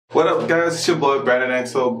What up guys, it's your boy Brandon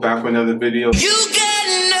XO back with another video.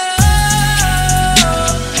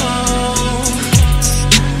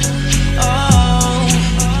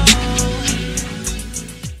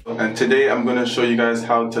 And today I'm going to show you guys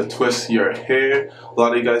how to twist your hair. A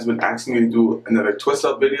lot of you guys have been asking me to do another twist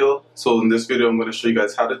up video. So in this video I'm going to show you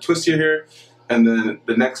guys how to twist your hair. And then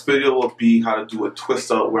the next video will be how to do a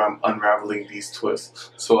twist up where I'm unraveling these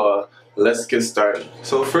twists. So let's get started.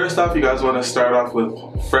 So first off, you guys want to start off with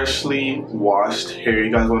freshly washed hair.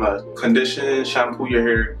 You guys want to condition, shampoo your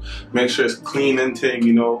hair, make sure it's clean intake,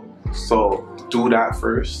 you know. So do that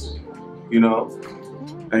first, you know.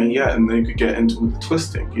 And yeah, and then you could get into the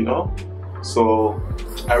twisting, you know. So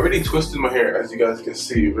I already twisted my hair, as you guys can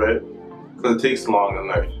see, right? Because it takes long, and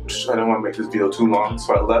I don't want to make this video too long,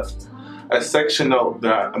 so I left a section out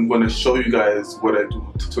that I'm going to show you guys what I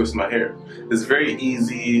do to twist my hair. It's very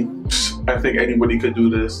easy. I think anybody could do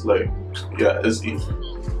this. Like, yeah, it's easy.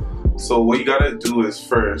 So what you gotta do is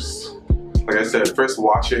first, like I said, first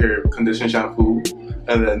wash your hair, condition, shampoo,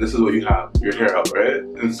 and then this is what you have, your hair up, right?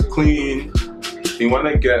 And it's clean. You want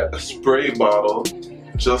to get a spray bottle,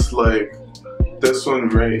 just like this one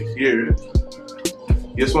right here.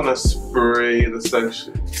 You just want to spray the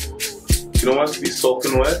section. You don't want it to be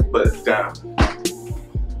soaking wet, but damp.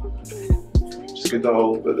 Just get that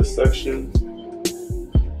whole bit of section.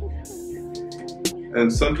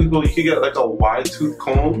 And some people, you can get like a wide tooth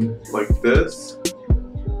comb, like this,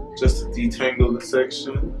 just to detangle the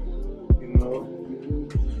section, you know.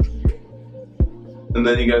 And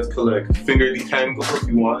then you guys could like finger detangle if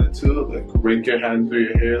you wanted to, like rake your hand through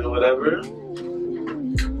your hair or whatever.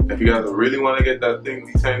 If you guys really want to get that thing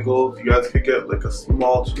detangled, you guys could get like a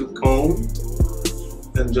small tooth comb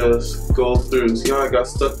and just go through. See how I got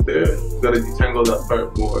stuck there? You gotta detangle that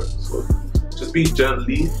part more. So just be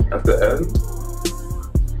gently at the end.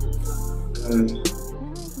 And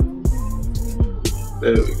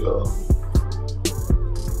there we go.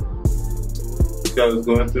 You guys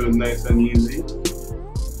going through nice and easy.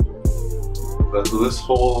 So this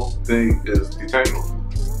whole thing is detangled.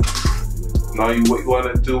 Now what you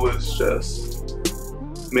want to do is just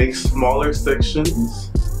make smaller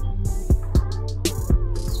sections.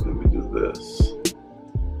 So let me do this.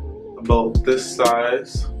 About this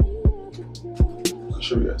size. I'm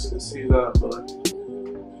sure you guys can see that, but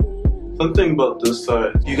something about this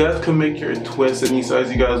size. You guys can make your twist any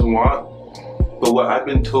size you guys want. But what I've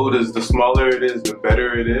been told is the smaller it is, the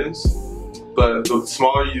better it is. But the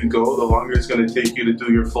smaller you go, the longer it's going to take you to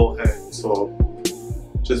do your full head. So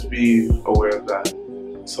just be aware of that.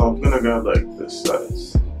 So I'm going to grab like this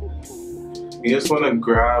size. You just want to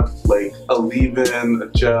grab like a leave-in, a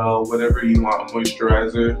gel, whatever you want, a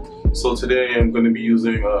moisturizer. So today I'm going to be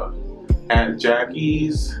using Aunt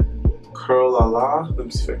Jackie's Curl La La. Let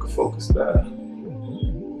me see if I can focus that.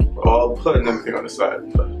 I'll put everything on the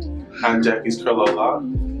side. But Aunt Jackie's Curl La La.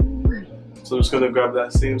 So I'm just gonna grab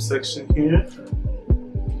that same section here.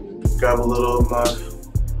 Grab a little of my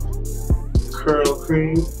curl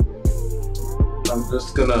cream. I'm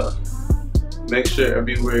just gonna make sure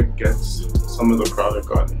everywhere it gets some of the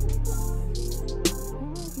product on it.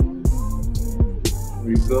 There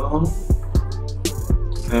we go.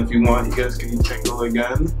 And if you want, you guys can detangle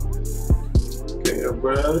again. Get your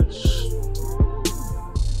brush.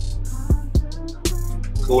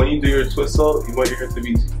 So when you do your twist out, you want your hair to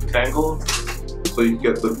be tangled so you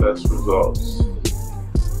get the best results.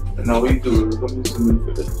 And now what you do is, let me zoom in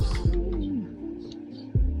for this.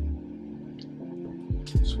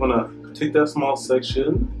 Just wanna take that small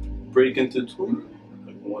section, break into two,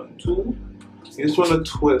 like 1, 2. You just wanna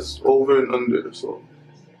twist over and under. So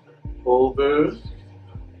over,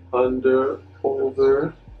 under,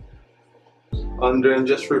 over, under, and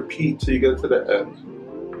just repeat till you get to the end.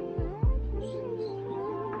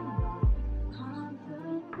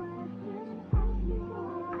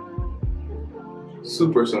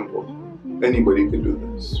 Super simple. Anybody can do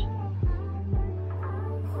this.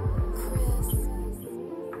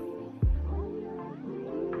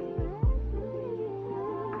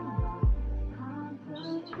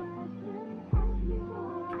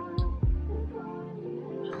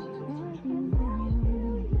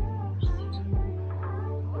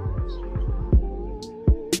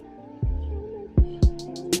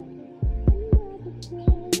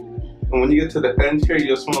 And when you get to the end here, you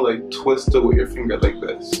just want to like twist it with your finger like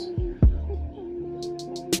this.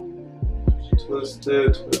 Twist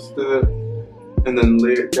it, and then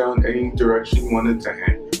lay it down any direction you want it to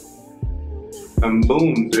hang. And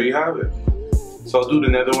boom, there you have it. So I'll do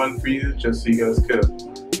another one for you, just so you guys can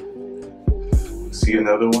see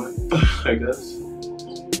another one, I guess.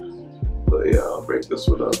 But yeah, I'll break this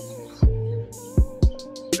one up.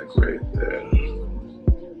 Like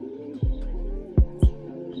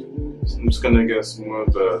I'm just gonna get some more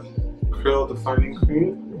of the curl defining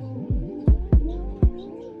cream.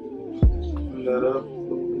 Fill that up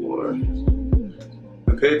more.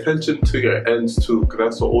 And pay attention to your ends too, because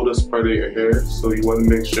that's the oldest part of your hair. So you want to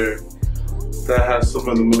make sure that has some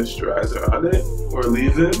of the moisturizer on it or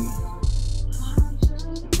leave-in.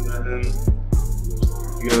 And then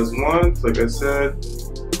you guys want, like I said,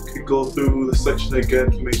 you could go through the section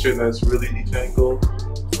again to make sure that's really detangled.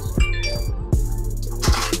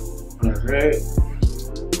 Alright.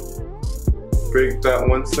 Break that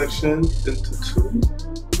one section into two.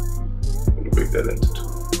 I'm gonna break that into two.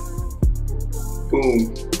 Boom.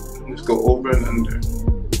 And just go over and under.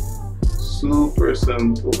 Super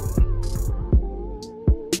simple.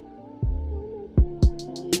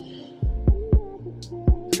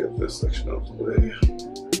 Get this section out of the way.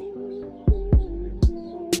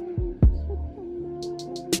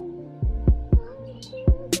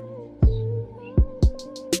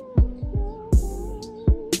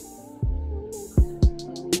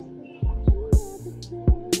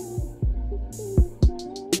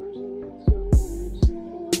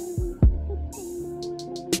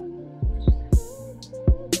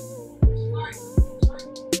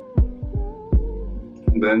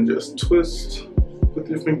 Then just twist with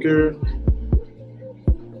your finger.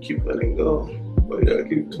 Keep letting go. But yeah,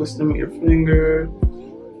 keep twisting with your finger.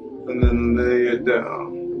 And then lay it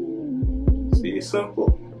down. See,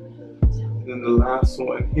 simple. And then the last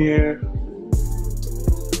one here.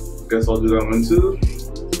 Guess I'll do that one too.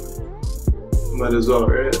 Might as well,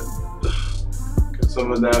 right? Get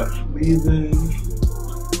some of that leave-in.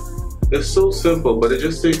 It's so simple, but it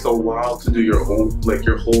just takes a while to do your whole, like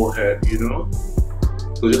your whole head, you know?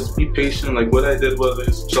 So just be patient. Like what I did was I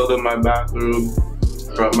just chilled in my bathroom,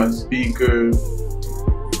 brought my speaker,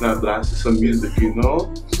 and I blasted some music, you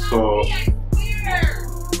know? So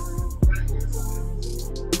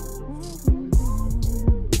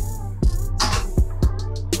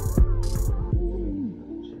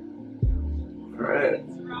alright.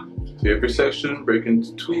 So every section, break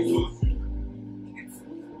into two.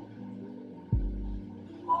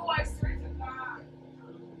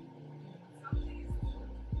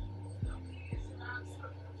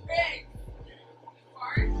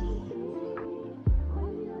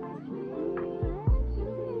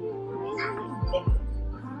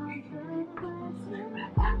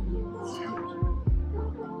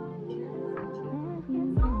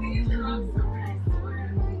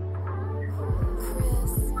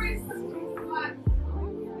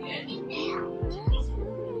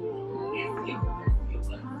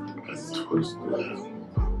 Twist that.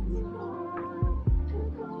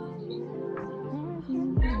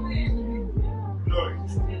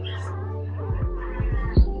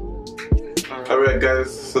 Alright guys,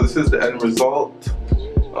 so this is the end result.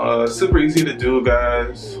 Super easy to do,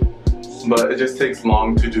 guys, but it just takes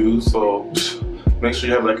long to do, so make sure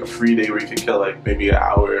you have like a free day where you can kill like maybe an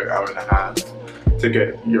hour, hour and a half to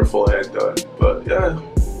get your full head done. But yeah,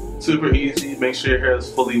 super easy. Make sure your hair is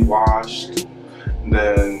fully washed.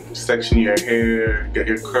 Then section your hair, get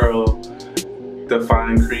your curl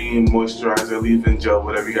defining cream, moisturizer, leave-in gel,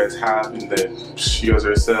 whatever you guys have, and then you guys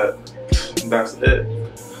are set. That's it.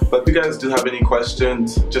 But if you guys do have any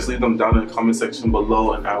questions, just leave them down in the comment section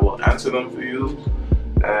below and I will answer them for you.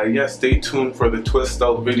 Yeah, stay tuned for the twist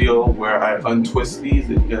out video where I untwist these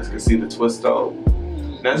and you guys can see the twist out.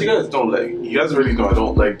 And as you guys don't like, you guys already know I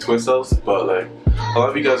don't like twist outs, but like a lot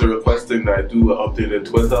of you guys are requesting that I do an updated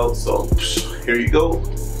twist out, so here you go.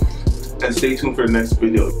 And stay tuned for the next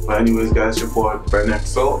video. But anyways guys, your boy Brent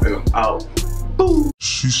XO and I'm out. Boom.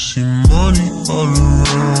 She see money all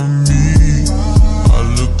around me. I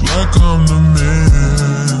look like I'm the man.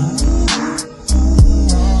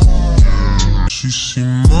 She see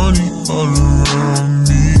money all around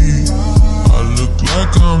me. I look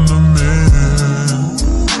like I'm the man.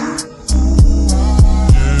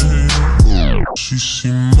 Yeah. She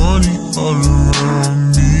see money all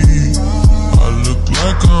around me. I look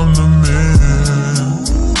like I'm the man.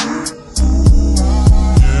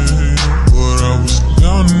 Yeah. But I was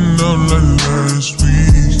down and out like last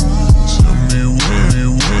week. Tell me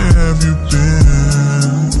where have you been?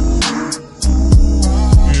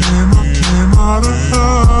 Came out of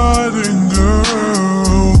hiding,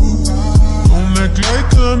 girl. Don't act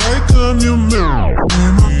like I'm your man.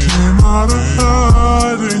 Came out of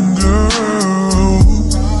hiding, girl.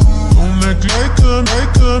 Don't act like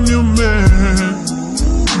I'm your man.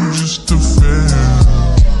 I'm just a fan.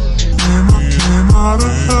 Came out of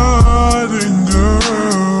hiding.